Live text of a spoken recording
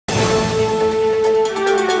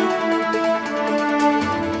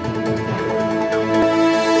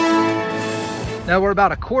Now we're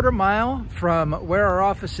about a quarter mile from where our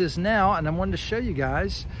office is now, and I wanted to show you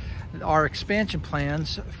guys our expansion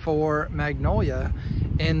plans for Magnolia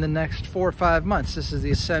in the next 4 or 5 months. This is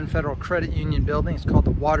the Ascend Federal Credit Union building. It's called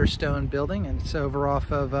the Waterstone building, and it's over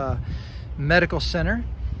off of Medical Center.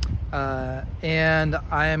 And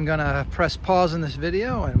I am gonna press pause in this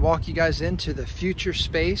video and walk you guys into the future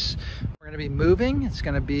space. We're gonna be moving. It's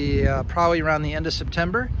gonna be probably around the end of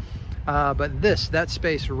September. But that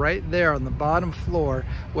space right there on the bottom floor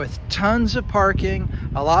with tons of parking,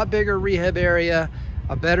 a lot bigger rehab area,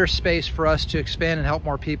 a better space for us to expand and help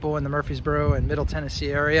more people in the Murfreesboro and Middle Tennessee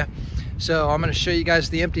area. So I'm going to show you guys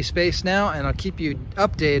the empty space now, and I'll keep you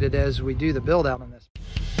updated as we do the build out on this.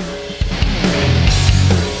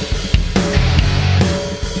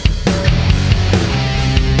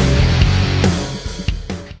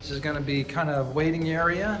 This is going to be kind of waiting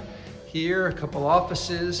area. Here, a couple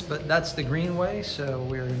offices, but that's the greenway, so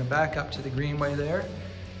we're going to back up to the greenway there,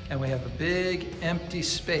 and we have a big empty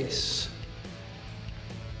space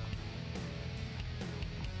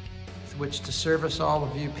with which to service all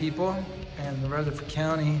of you people in the Rutherford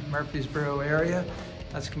County, Murfreesboro area.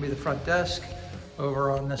 That's going to be the front desk.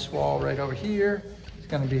 Over on this wall right over here is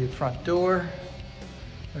going to be the front door.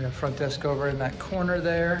 We have front desk over in that corner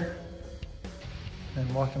there,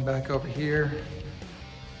 and walking back over here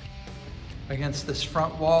against this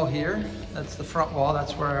front wall here. That's the front wall.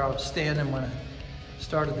 That's where I was standing when I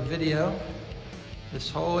started the video. This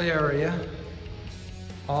whole area,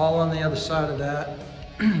 all on the other side of that,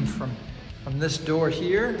 from this door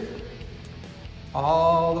here,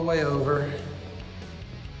 all the way over,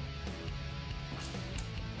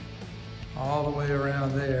 all the way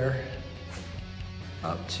around there,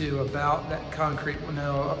 up to about that concrete,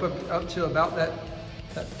 no, up to about that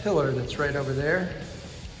pillar that's right over there,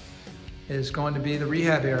 is going to be the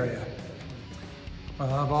rehab area. We'll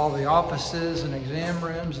have all the offices and exam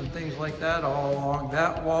rooms and things like that all along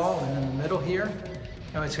that wall and in the middle here.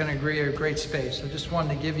 It's going to be a great space. I just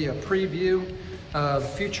wanted to give you a preview of the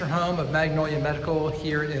future home of Magnolia Medical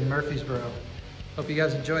here in Murfreesboro. Hope you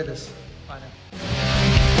guys enjoyed this. Bye now.